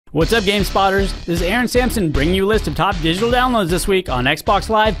What's up, GameSpotters? This is Aaron Sampson bringing you a list of top digital downloads this week on Xbox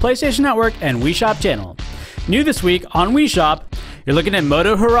Live, PlayStation Network, and Wii Shop channel. New this week on Wii Shop, you're looking at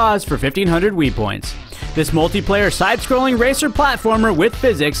Moto Hurrahs for 1,500 Wii points. This multiplayer side-scrolling racer platformer with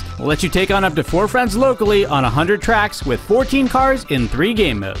physics will let you take on up to 4 friends locally on 100 tracks with 14 cars in 3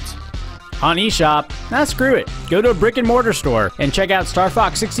 game modes. On eShop, screw it. Go to a brick-and-mortar store and check out Star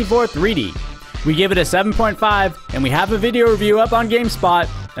Fox 64 3D. We give it a 7.5, and we have a video review up on GameSpot.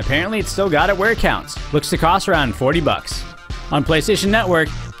 Apparently, it's still got it where it counts. Looks to cost around $40. On PlayStation Network,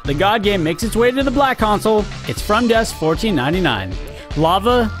 the God Game makes its way to the Black Console. It's From Dusk $14.99.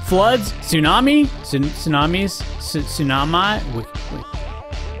 Lava, floods, tsunami,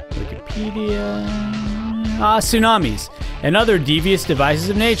 Wikipedia, tsunamis, and other devious devices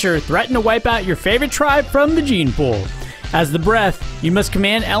of nature threaten to wipe out your favorite tribe from the gene pool. As the breath, you must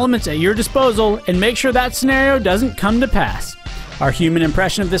command elements at your disposal and make sure that scenario doesn't come to pass. Our human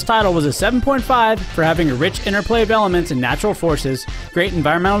impression of this title was a 7.5 for having a rich interplay of elements and natural forces, great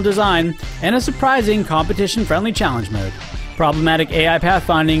environmental design, and a surprising competition-friendly challenge mode. Problematic AI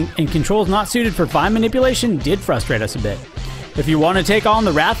pathfinding and controls not suited for fine manipulation did frustrate us a bit. If you want to take on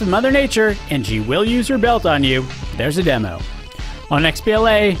the wrath of Mother Nature, and she will use her belt on you, there's a demo. On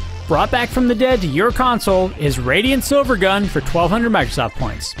XBLA, brought back from the dead to your console is Radiant Silvergun for 1,200 Microsoft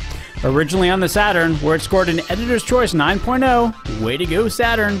points. Originally on the Saturn, where it scored an Editor's Choice 9.0, way to go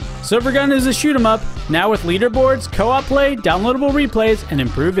Saturn. Silvergun is a shoot 'em up, now with leaderboards, co-op play, downloadable replays, and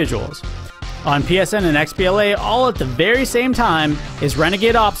improved visuals. On PSN and XBLA, all at the very same time, is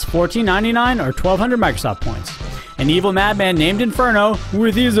Renegade Ops $14.99 or 1,200 Microsoft points. An evil madman named Inferno,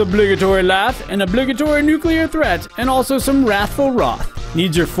 with his obligatory laugh, an obligatory nuclear threat, and also some wrathful wrath.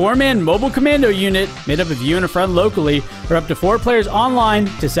 Needs your 4-man mobile commando unit, made up of you and a friend locally, or up to 4 players online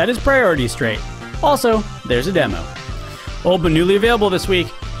to set his priorities straight. Also, there's a demo. Old but newly available this week,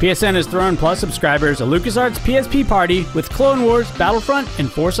 PSN has thrown Plus subscribers a LucasArts PSP party with Clone Wars, Battlefront,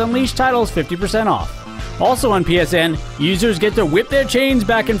 and Force Unleashed titles 50% off. Also on PSN, users get to whip their chains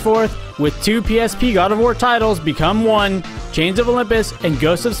back and forth with 2 PSP God of War titles become one, Chains of Olympus and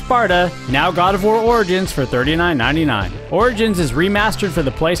Ghosts of Sparta, now God of War Origins for $39.99. Origins is remastered for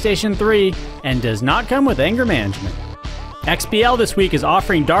the PlayStation 3 and does not come with anger management. XBL this week is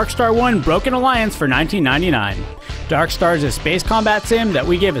offering Darkstar 1 Broken Alliance for $19.99. Darkstar is a space combat sim that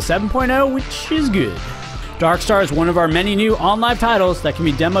we gave a 7.0, which is good. Darkstar is one of our many new on-live titles that can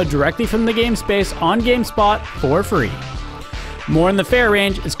be demoed directly from the game space on GameSpot for free. More in the fair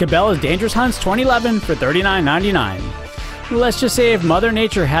range is Cabela's Dangerous Hunts 2011 for $39.99. Let's just say if Mother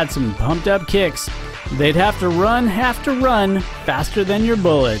Nature had some pumped up kicks, they'd have to run faster than your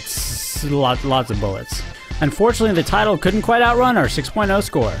bullets. Lots of bullets. Unfortunately, the title couldn't quite outrun our 6.0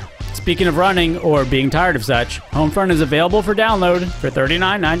 score. Speaking of running or being tired of such, Homefront is available for download for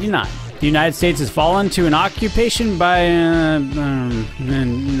 $39.99. The United States has fallen to an occupation by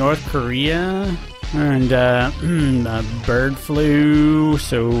North Korea and bird flu,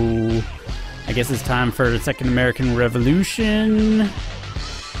 so I guess it's time for the Second American Revolution.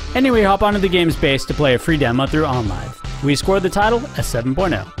 Anyway, hop onto the game space to play a free demo through OnLive. We scored the title a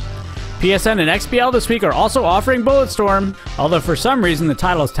 7.0. PSN and XBL this week are also offering Bulletstorm, although for some reason the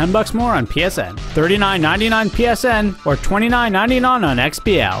title is $10 more on PSN. $39.99 PSN or $29.99 on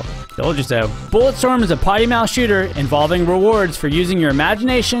XBL. Told you so. Bulletstorm is a potty mouth shooter involving rewards for using your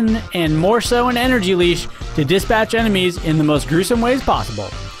imagination and more so an energy leash to dispatch enemies in the most gruesome ways possible.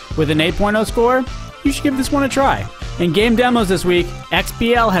 With an 8.0 score, you should give this one a try. In game demos this week,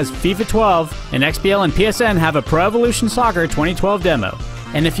 XBL has FIFA 12 and XBL and PSN have a Pro Evolution Soccer 2012 demo.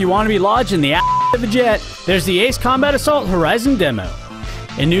 And if you want to be lodged in the ass of a jet, there's the Ace Combat Assault Horizon demo.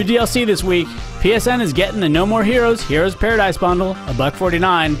 In new DLC this week, PSN is getting the No More Heroes Heroes Paradise bundle,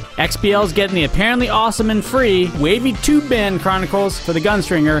 $1.49. XBL is getting the apparently awesome and free Wavy Tube Band Chronicles for the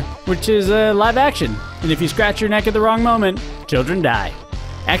Gunstringer, which is live action. And if you scratch your neck at the wrong moment, children die.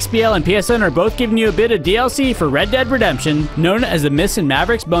 XBL and PSN are both giving you a bit of DLC for Red Dead Redemption, known as the Mists and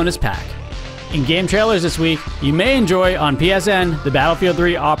Mavericks bonus pack. In game trailers this week, you may enjoy on PSN the Battlefield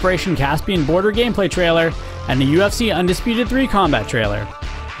 3 Operation Caspian Border gameplay trailer and the UFC Undisputed 3 combat trailer.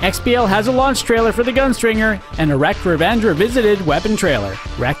 XBL has a launch trailer for the Gunstringer and a Wrecked Revenge Revisited weapon trailer.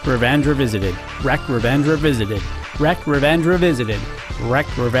 Wrecked Revenge Revisited. Wrecked Revenge Revisited. Wrecked Revenge Revisited.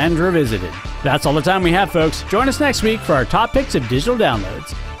 Wrecked Revenge Revisited. That's all the time we have, folks. Join us next week for our top picks of digital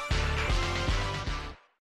downloads.